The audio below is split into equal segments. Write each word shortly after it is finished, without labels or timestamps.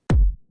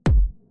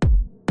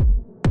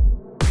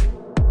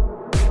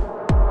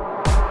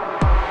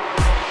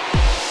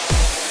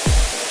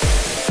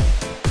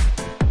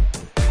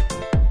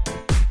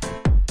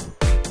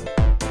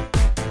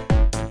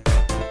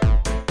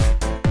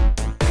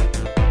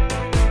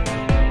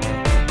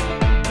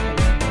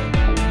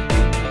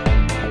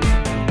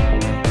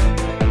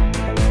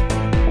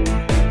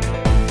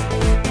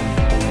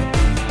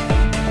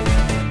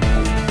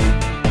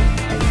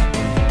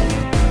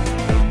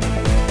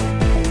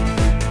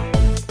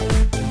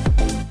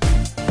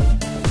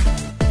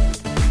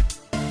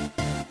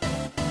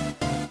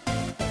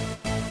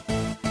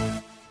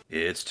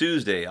It's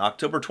Tuesday,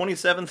 October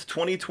 27th,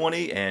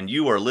 2020, and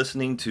you are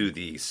listening to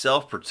the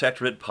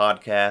Self-Protectorate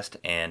Podcast,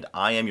 and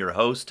I am your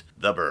host,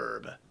 The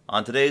Burb.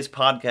 On today's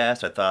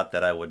podcast, I thought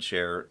that I would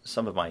share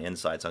some of my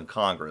insights on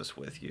Congress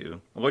with you.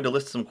 I'm going to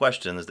list some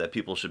questions that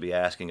people should be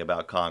asking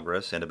about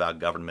Congress and about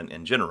government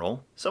in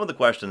general. Some of the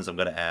questions I'm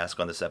going to ask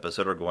on this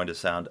episode are going to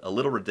sound a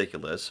little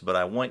ridiculous, but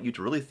I want you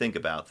to really think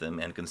about them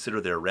and consider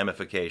their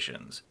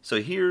ramifications.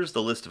 So here's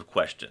the list of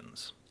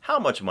questions. How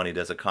much money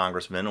does a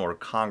congressman or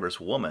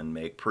congresswoman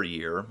make per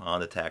year on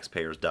the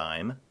taxpayer's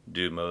dime?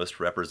 Do most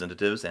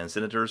representatives and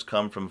senators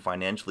come from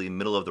financially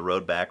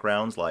middle-of-the-road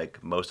backgrounds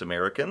like most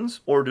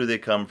Americans, or do they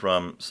come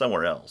from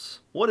somewhere else?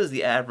 What is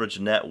the average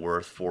net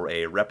worth for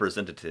a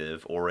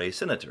representative or a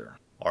senator?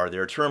 Are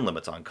there term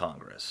limits on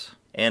Congress?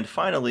 And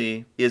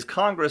finally, is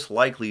Congress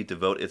likely to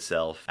vote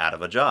itself out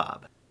of a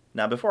job?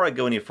 Now, before I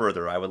go any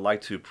further, I would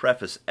like to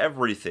preface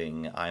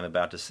everything I'm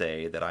about to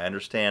say that I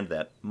understand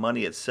that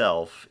money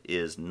itself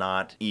is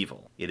not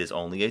evil. It is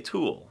only a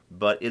tool,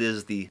 but it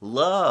is the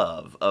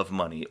love of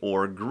money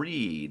or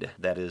greed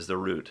that is the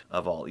root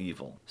of all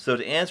evil. So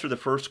to answer the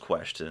first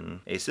question,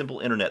 a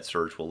simple internet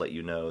search will let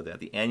you know that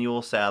the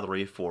annual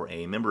salary for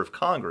a member of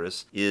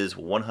Congress is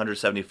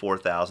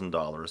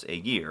 $174,000 a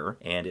year,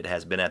 and it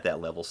has been at that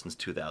level since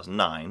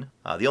 2009.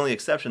 The only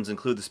exceptions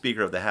include the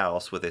Speaker of the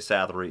House with a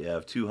salary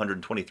of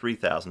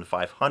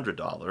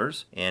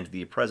 $223,500, and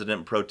the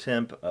President pro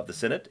temp of the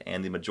Senate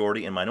and the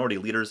majority and minority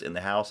leaders in the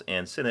House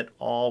and Senate,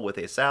 all with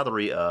a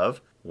salary of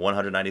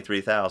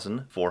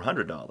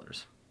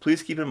 $193,400.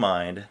 Please keep in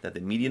mind that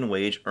the median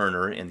wage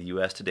earner in the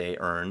U.S. today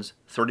earns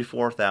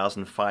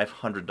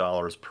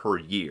 $34,500 per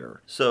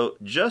year. So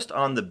just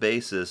on the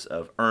basis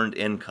of earned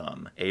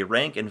income, a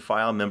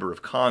rank-and-file member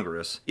of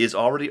Congress is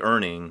already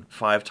earning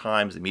 5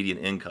 times the median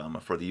income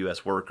for the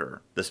U.S.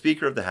 worker. The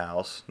Speaker of the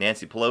House,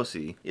 Nancy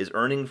Pelosi, is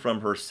earning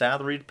from her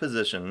salaried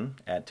position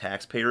at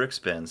taxpayer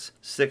expense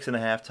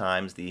 6.5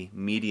 times the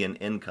median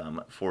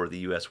income for the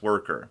U.S.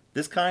 worker.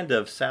 This kind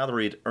of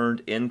salaried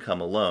earned income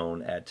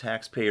alone at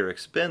taxpayer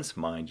expense,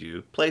 mind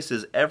you,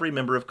 places every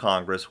member of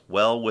Congress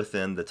well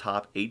within the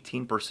top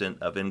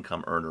 18% of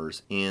income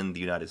earners in the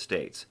United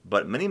States.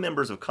 But many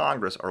members of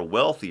Congress are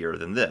wealthier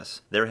than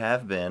this. There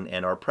have been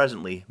and are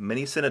presently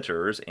many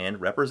senators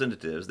and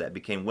representatives that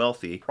became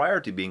wealthy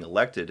prior to being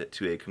elected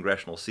to a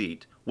congressional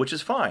seat, which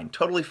is fine,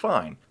 totally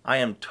fine. I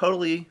am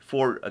totally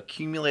for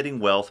accumulating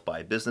wealth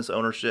by business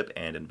ownership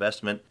and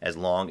investment as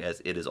long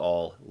as it is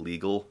all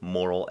legal,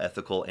 moral,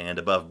 ethical, and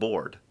above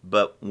board.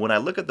 But when I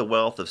look at the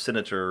wealth of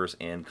senators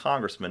and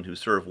congressmen who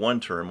serve one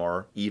term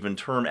or even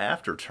term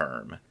after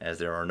term, as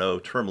there are no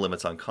term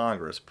limits on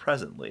Congress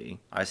presently,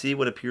 I see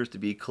what appears to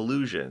be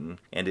collusion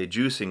and a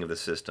juicing of the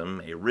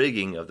system, a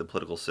rigging of the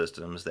political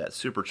systems that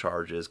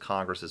supercharges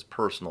Congress's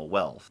personal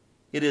wealth.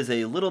 It is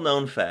a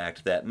little-known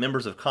fact that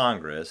members of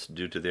Congress,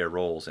 due to their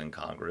roles in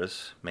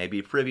Congress, may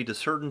be privy to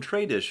certain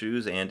trade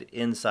issues and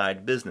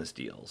inside business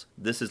deals.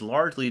 This is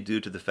largely due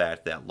to the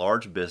fact that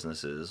large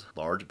businesses,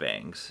 large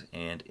banks,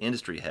 and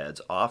industry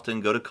heads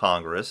often go to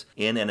Congress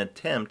in an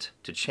attempt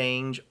to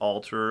change,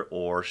 alter,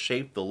 or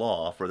shape the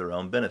law for their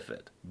own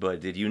benefit.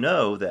 But did you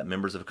know that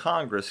members of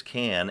Congress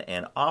can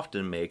and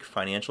often make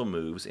financial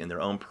moves in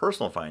their own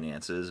personal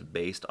finances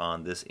based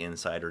on this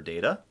insider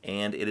data?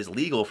 And it is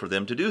legal for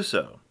them to do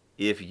so.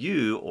 If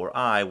you or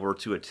I were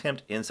to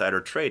attempt insider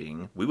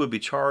trading, we would be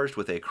charged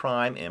with a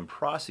crime and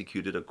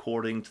prosecuted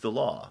according to the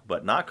law,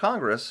 but not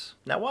Congress.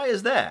 Now, why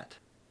is that?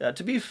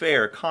 To be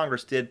fair,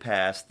 Congress did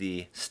pass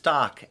the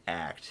Stock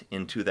Act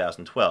in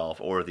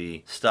 2012, or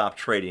the Stop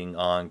Trading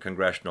on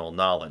Congressional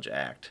Knowledge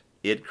Act.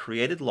 It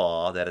created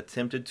law that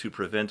attempted to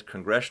prevent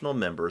congressional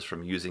members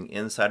from using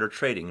insider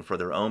trading for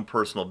their own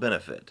personal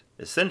benefit.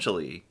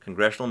 Essentially,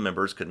 congressional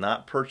members could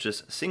not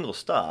purchase single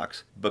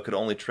stocks, but could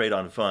only trade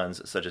on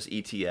funds such as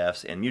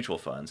ETFs and mutual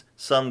funds,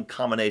 some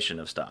combination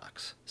of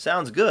stocks.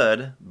 Sounds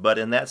good, but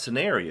in that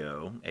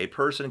scenario, a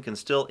person can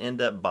still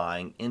end up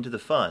buying into the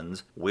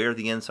funds where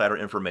the insider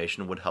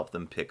information would help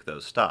them pick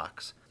those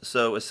stocks.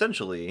 So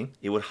essentially,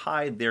 it would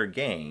hide their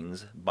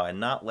gains by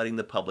not letting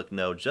the public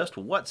know just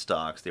what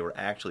stocks they were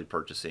actually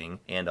purchasing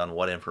and on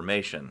what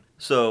information.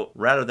 So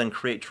rather than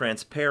create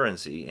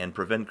transparency and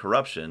prevent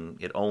corruption,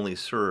 it only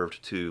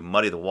served to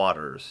muddy the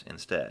waters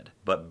instead.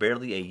 But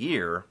barely a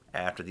year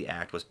after the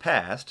act was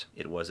passed,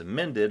 it was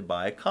amended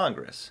by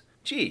Congress.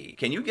 Gee,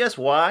 can you guess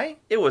why?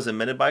 It was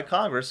amended by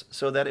Congress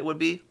so that it would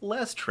be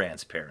less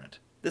transparent.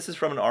 This is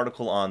from an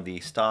article on the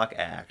Stock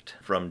Act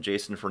from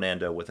Jason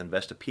Fernando with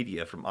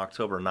Investopedia from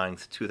October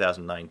 9th,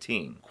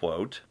 2019.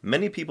 Quote,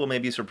 "Many people may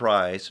be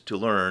surprised to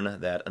learn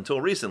that until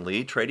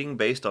recently, trading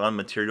based on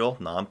material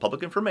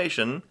non-public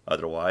information,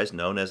 otherwise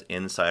known as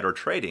insider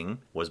trading,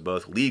 was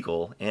both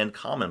legal and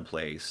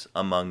commonplace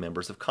among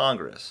members of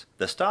Congress.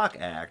 The Stock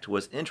Act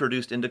was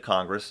introduced into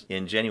Congress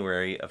in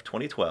January of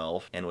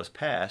 2012 and was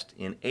passed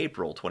in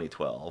April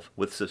 2012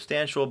 with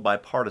substantial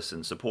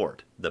bipartisan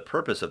support. The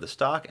purpose of the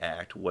Stock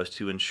Act was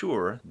to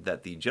ensure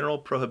that the general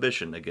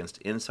prohibition against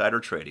insider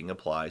trading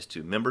applies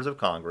to members of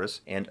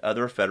Congress and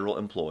other federal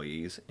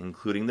employees,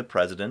 including the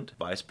President,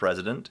 Vice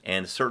President,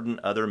 and certain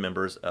other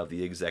members of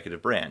the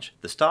executive branch.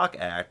 The Stock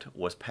Act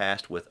was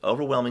passed with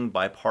overwhelming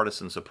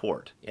bipartisan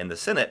support. In the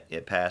Senate,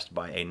 it passed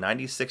by a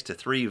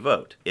 96-3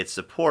 vote. Its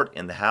support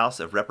in the House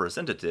of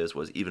Representatives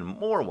was even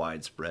more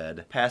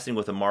widespread, passing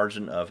with a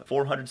margin of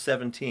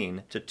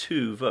 417 to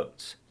 2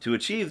 votes. To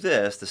achieve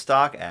this, the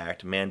Stock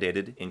Act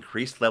mandated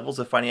increased levels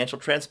of financial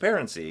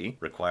transparency,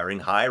 requiring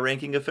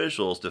high-ranking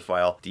officials to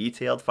file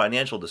detailed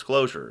financial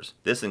disclosures.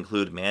 This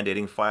included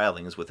mandating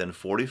filings within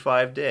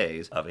 45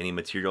 days of any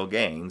material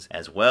gains,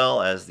 as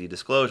well as the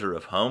disclosure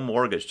of home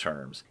mortgage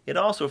terms. It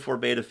also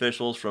forbade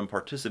officials from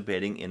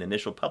participating in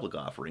initial public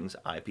offerings,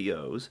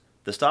 IPOs.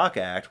 The Stock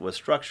Act was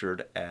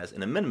structured as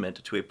an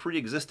amendment to a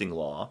pre-existing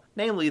law,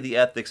 namely the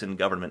Ethics in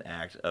Government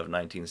Act of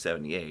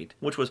 1978,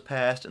 which was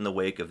passed in the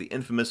wake of the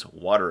infamous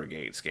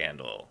Watergate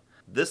scandal.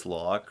 This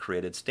law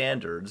created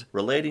standards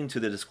relating to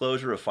the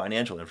disclosure of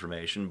financial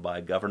information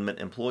by government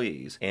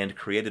employees and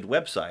created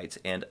websites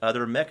and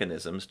other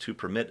mechanisms to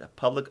permit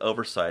public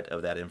oversight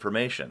of that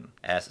information.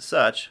 As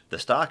such, the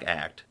Stock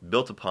Act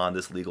built upon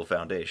this legal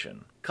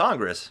foundation.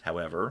 Congress,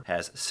 however,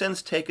 has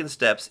since taken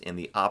steps in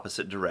the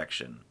opposite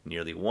direction.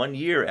 Nearly 1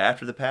 year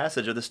after the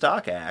passage of the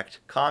Stock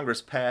Act,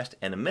 Congress passed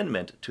an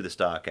amendment to the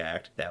Stock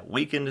Act that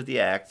weakened the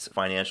Act's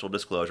financial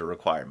disclosure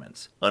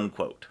requirements.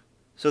 Unquote.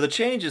 So the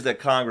changes that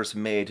Congress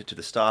made to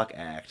the Stock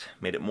Act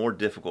made it more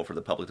difficult for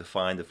the public to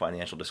find the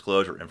financial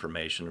disclosure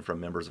information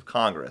from members of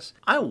Congress.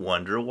 I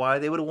wonder why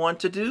they would want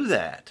to do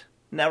that.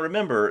 Now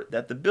remember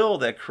that the bill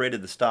that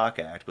created the Stock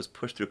Act was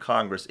pushed through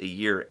Congress a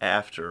year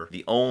after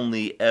the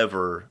only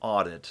ever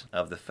audit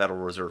of the Federal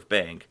Reserve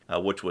Bank,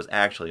 which was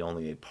actually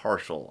only a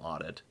partial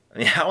audit. I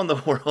mean, how in the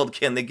world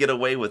can they get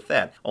away with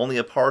that? Only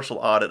a partial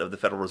audit of the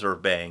Federal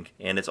Reserve Bank,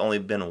 and it's only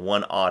been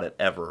one audit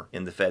ever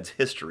in the Fed's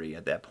history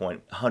at that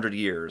point. 100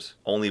 years,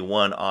 only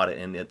one audit,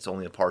 and it's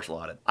only a partial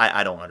audit.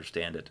 I don't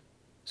understand it.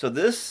 So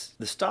the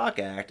Stock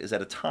Act is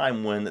at a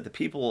time when the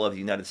people of the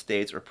United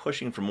States are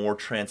pushing for more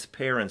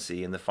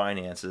transparency in the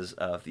finances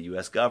of the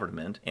U.S.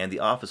 government and the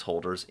office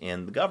holders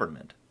in the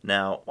government.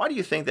 Now, why do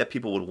you think that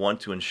people would want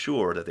to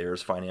ensure that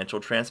there's financial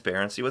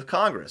transparency with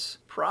Congress?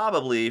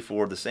 Probably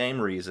for the same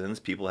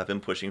reasons people have been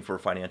pushing for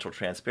financial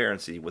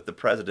transparency with the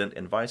president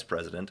and vice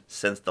president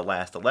since the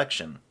last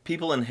election.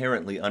 People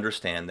inherently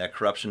understand that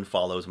corruption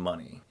follows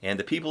money, and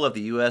the people of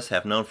the U.S.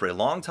 have known for a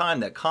long time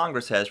that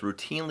Congress has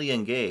routinely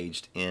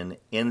engaged in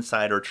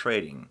insider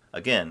trading.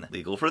 Again,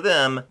 legal for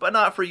them, but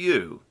not for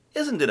you.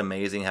 Isn't it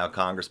amazing how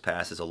Congress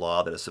passes a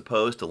law that is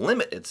supposed to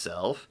limit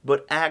itself,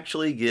 but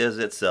actually gives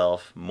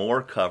itself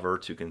more cover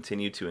to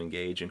continue to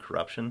engage in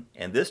corruption?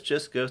 And this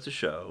just goes to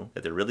show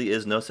that there really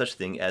is no such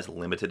thing as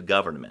limited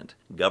government.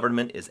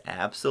 Government is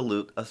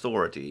absolute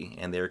authority,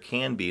 and there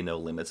can be no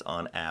limits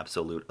on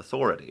absolute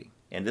authority.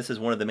 And this is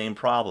one of the main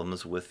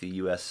problems with the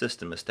U.S.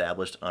 system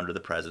established under the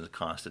President's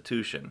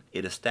Constitution.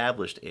 It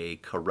established a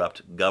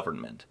corrupt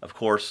government. Of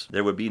course,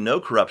 there would be no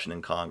corruption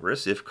in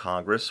Congress if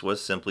Congress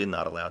was simply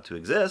not allowed to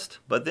exist,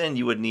 but then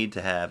you would need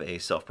to have a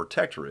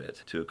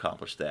self-protectorate to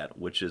accomplish that,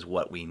 which is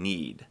what we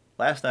need.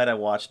 Last night I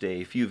watched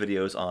a few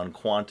videos on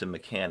quantum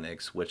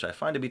mechanics, which I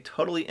find to be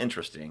totally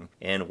interesting,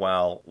 and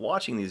while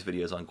watching these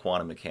videos on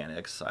quantum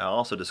mechanics, I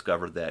also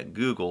discovered that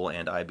Google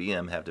and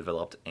IBM have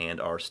developed and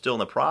are still in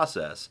the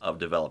process of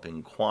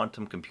developing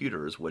quantum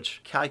computers which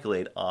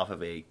calculate off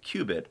of a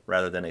qubit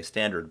rather than a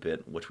standard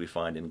bit, which we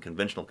find in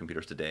conventional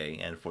computers today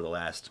and for the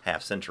last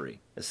half century.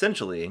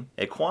 Essentially,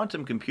 a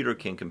quantum computer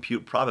can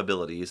compute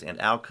probabilities and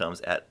outcomes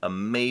at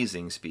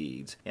amazing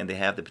speeds, and they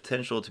have the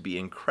potential to be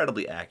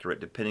incredibly accurate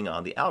depending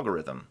on the algorithm.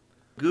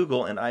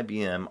 Google and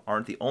IBM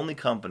aren't the only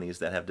companies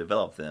that have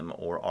developed them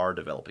or are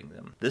developing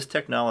them. This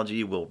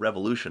technology will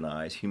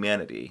revolutionize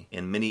humanity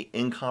in many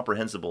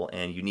incomprehensible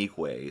and unique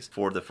ways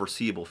for the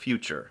foreseeable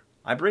future.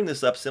 I bring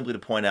this up simply to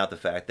point out the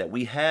fact that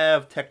we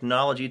have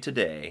technology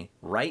today,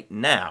 right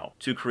now,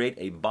 to create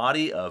a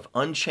body of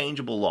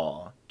unchangeable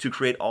law, to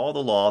create all the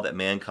law that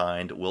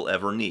mankind will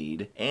ever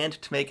need, and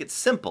to make it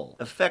simple,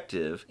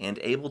 effective, and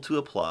able to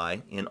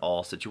apply in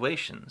all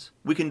situations.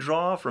 We can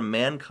draw from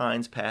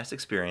mankind's past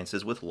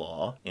experiences with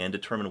law and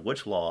determine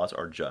which laws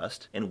are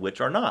just and which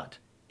are not.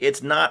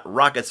 It's not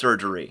rocket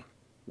surgery.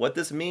 What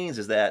this means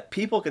is that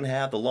people can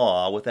have the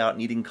law without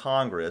needing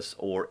Congress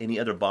or any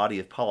other body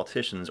of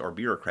politicians or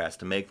bureaucrats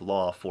to make the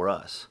law for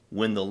us.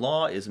 When the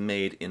law is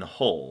made in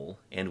whole,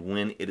 and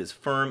when it is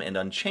firm and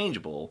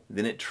unchangeable,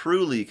 then it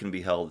truly can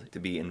be held to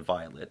be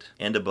inviolate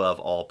and above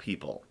all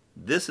people.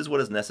 This is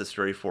what is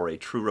necessary for a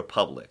true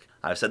republic.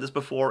 I've said this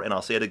before and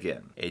I'll say it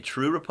again. A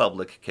true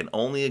republic can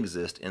only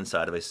exist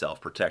inside of a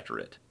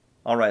self-protectorate.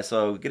 Alright,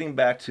 so getting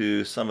back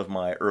to some of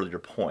my earlier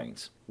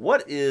points.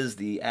 What is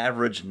the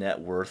average net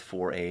worth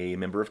for a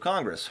member of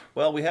Congress?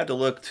 Well, we had to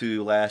look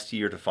to last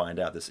year to find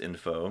out this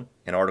info.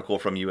 An article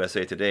from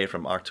USA Today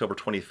from October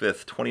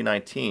 25th,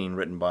 2019,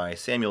 written by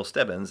Samuel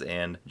Stebbins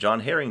and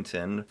John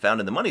Harrington, found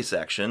in the Money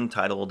section,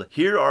 titled,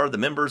 "Here are the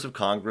members of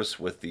Congress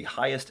with the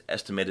highest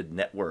estimated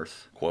net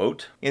worth."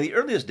 Quote, "In the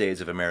earliest days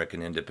of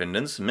American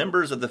independence,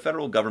 members of the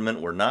federal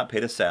government were not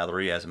paid a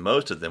salary, as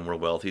most of them were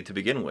wealthy to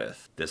begin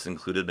with. This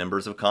included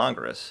members of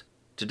Congress.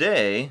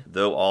 Today,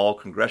 though all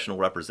congressional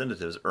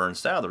representatives earn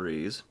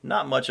salaries,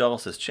 not much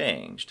else has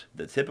changed.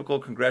 The typical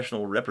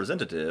congressional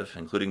representative,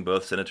 including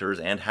both senators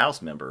and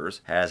House members,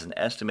 has an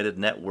estimated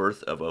net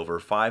worth of over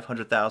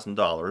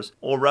 $500,000,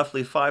 or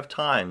roughly 5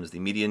 times the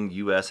median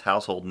U.S.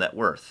 household net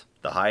worth.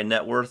 The high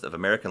net worth of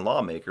American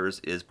lawmakers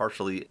is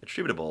partially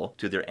attributable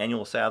to their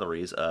annual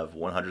salaries of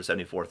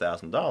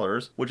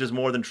 $174,000, which is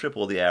more than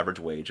triple the average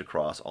wage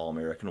across all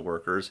American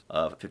workers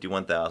of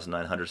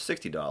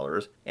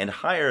 $51,960, and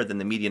higher than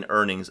the median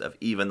earnings of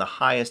even the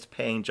highest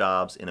paying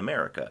jobs in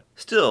America.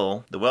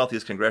 Still, the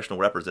wealthiest congressional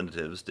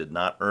representatives did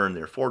not earn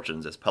their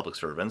fortunes as public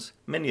servants.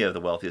 Many of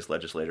the wealthiest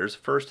legislators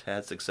first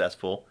had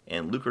successful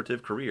and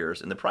lucrative careers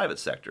in the private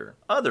sector.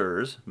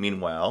 Others,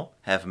 meanwhile,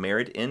 have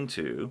married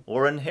into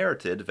or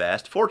inherited vast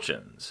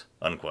fortunes."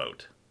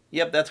 Unquote.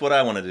 Yep, that's what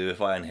I want to do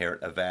if I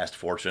inherit a vast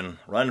fortune.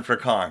 Run for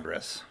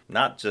Congress.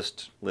 Not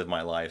just live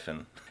my life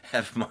and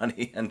have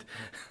money and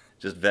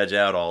just veg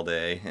out all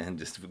day and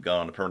just go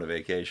on a permanent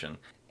vacation.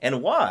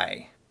 And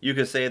why? You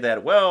could say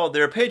that, well,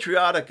 they're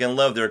patriotic and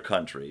love their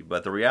country,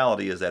 but the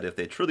reality is that if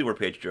they truly were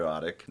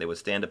patriotic, they would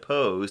stand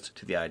opposed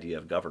to the idea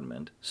of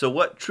government. So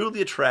what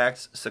truly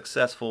attracts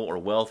successful or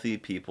wealthy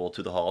people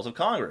to the halls of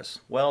Congress?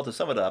 Well, to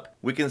sum it up,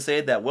 we can say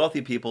that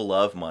wealthy people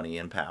love money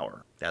and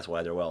power. That's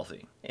why they're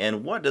wealthy.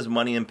 And what does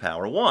money and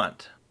power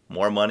want?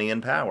 More money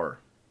and power.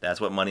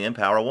 That's what money and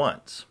power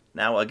wants.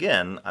 Now,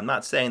 again, I'm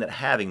not saying that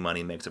having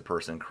money makes a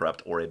person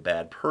corrupt or a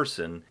bad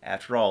person.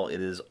 After all,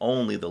 it is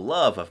only the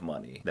love of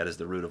money that is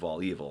the root of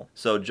all evil.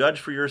 So judge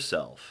for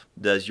yourself.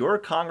 Does your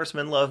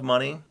congressman love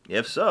money?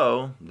 If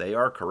so, they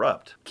are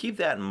corrupt. Keep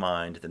that in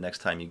mind the next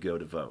time you go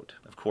to vote.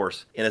 Of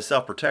course, in a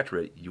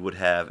self-protectorate, you would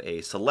have a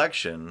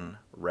selection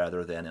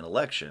rather than an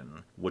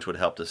election, which would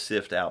help to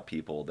sift out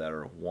people that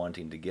are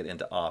wanting to get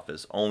into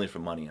office only for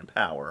money and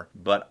power,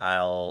 but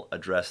I'll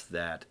address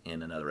that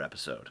in another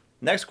episode.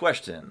 Next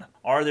question.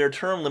 Are there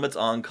term limits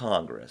on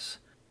Congress?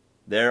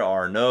 There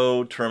are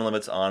no term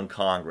limits on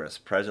Congress.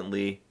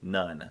 Presently,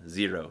 none.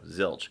 Zero.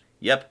 Zilch.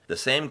 Yep, the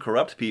same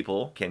corrupt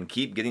people can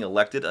keep getting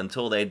elected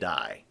until they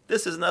die.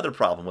 This is another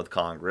problem with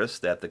Congress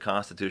that the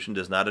Constitution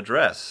does not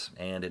address,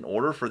 and in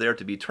order for there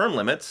to be term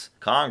limits,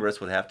 Congress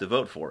would have to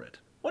vote for it.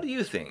 What do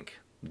you think?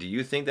 Do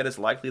you think that it's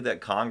likely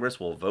that Congress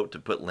will vote to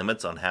put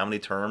limits on how many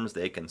terms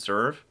they can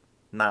serve?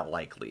 Not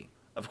likely.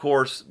 Of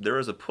course, there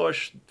is a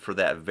push for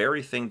that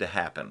very thing to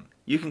happen.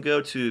 You can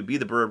go to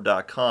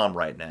BeTheBurb.com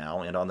right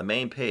now, and on the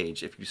main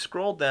page, if you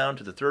scroll down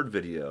to the third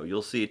video,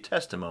 you'll see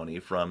testimony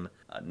from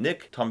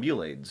Nick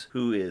Tombulades,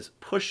 who is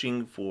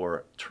pushing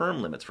for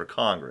term limits for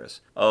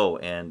Congress. Oh,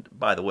 and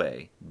by the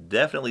way,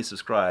 definitely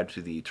subscribe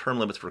to the Term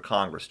Limits for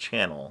Congress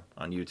channel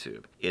on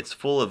YouTube. It's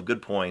full of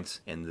good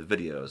points, and the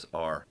videos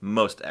are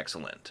most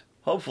excellent.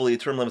 Hopefully,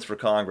 term limits for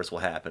Congress will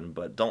happen,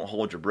 but don't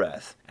hold your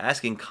breath.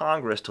 Asking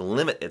Congress to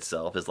limit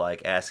itself is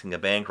like asking a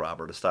bank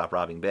robber to stop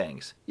robbing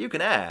banks. You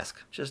can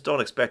ask, just don't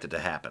expect it to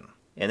happen.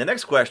 And the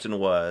next question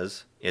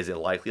was, is it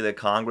likely that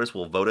Congress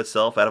will vote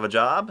itself out of a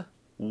job?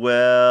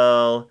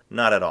 Well,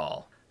 not at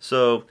all.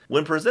 So,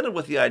 when presented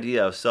with the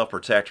idea of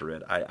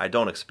self-protectorate, I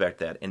don't expect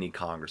that any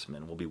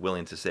congressman will be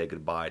willing to say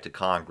goodbye to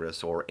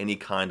Congress or any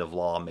kind of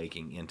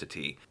law-making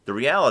entity. The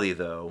reality,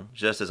 though,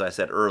 just as I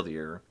said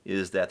earlier,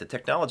 is that the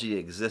technology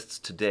exists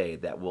today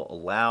that will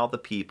allow the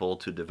people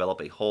to develop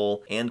a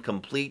whole and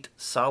complete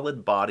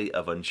solid body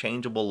of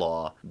unchangeable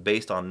law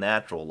based on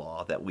natural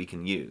law that we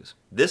can use.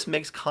 This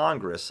makes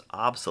Congress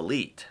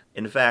obsolete.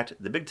 In fact,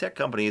 the big tech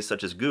companies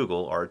such as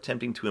Google are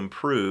attempting to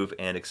improve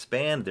and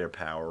expand their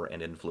power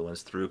and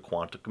influence through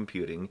quantum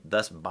computing,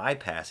 thus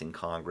bypassing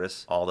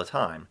Congress all the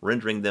time,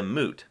 rendering them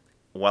moot.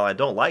 While I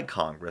don't like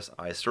Congress,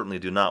 I certainly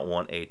do not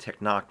want a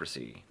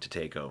technocracy to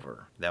take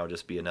over. That would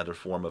just be another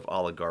form of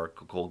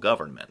oligarchical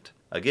government.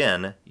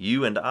 Again,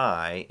 you and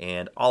I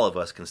and all of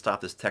us can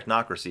stop this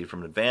technocracy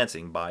from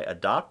advancing by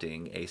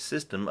adopting a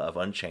system of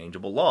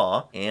unchangeable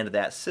law, and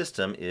that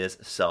system is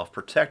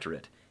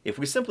self-protectorate. If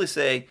we simply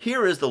say,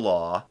 here is the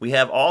law, we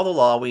have all the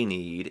law we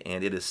need,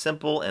 and it is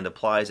simple and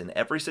applies in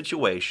every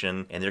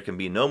situation, and there can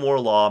be no more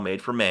law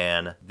made for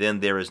man,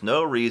 then there is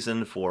no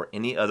reason for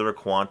any other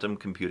quantum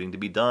computing to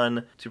be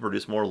done to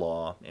produce more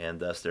law, and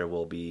thus there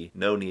will be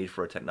no need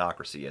for a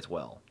technocracy as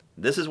well.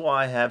 This is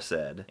why I have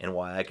said, and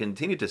why I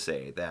continue to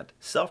say, that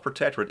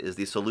self-protectorate is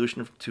the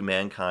solution to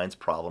mankind's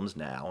problems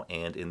now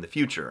and in the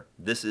future.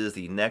 This is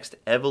the next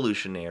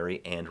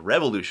evolutionary and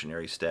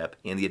revolutionary step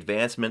in the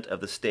advancement of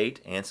the state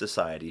and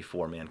society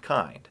for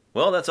mankind.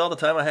 Well, that's all the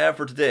time I have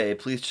for today.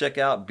 Please check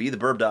out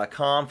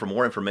BeTheBurb.com for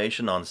more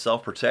information on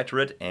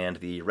Self-Protectorate, and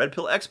the Red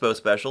Pill Expo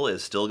special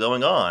is still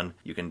going on.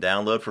 You can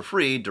download for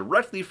free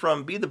directly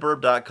from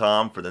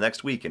BeTheBurb.com for the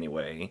next week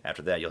anyway.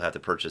 After that, you'll have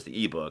to purchase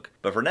the ebook.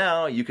 But for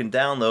now, you can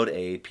download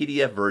a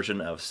PDF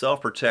version of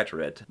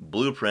Self-Protectorate,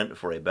 Blueprint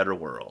for a Better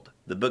World.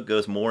 The book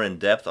goes more in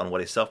depth on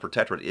what a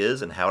self-protectorate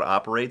is and how it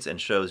operates,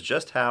 and shows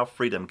just how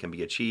freedom can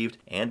be achieved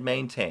and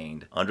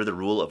maintained under the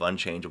rule of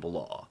unchangeable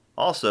law.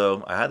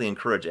 Also, I highly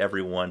encourage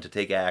everyone to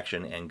take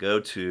action and go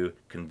to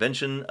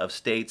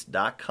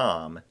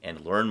conventionofstates.com and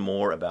learn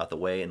more about the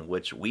way in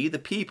which we, the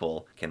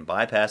people, can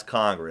bypass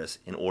Congress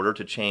in order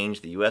to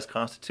change the U.S.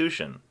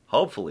 Constitution.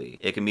 Hopefully,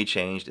 it can be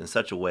changed in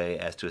such a way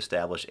as to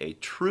establish a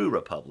true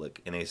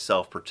republic in a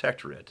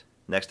self-protectorate.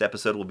 Next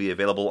episode will be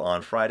available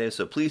on Friday,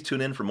 so please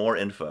tune in for more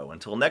info.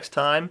 Until next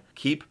time,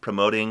 keep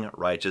promoting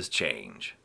righteous change.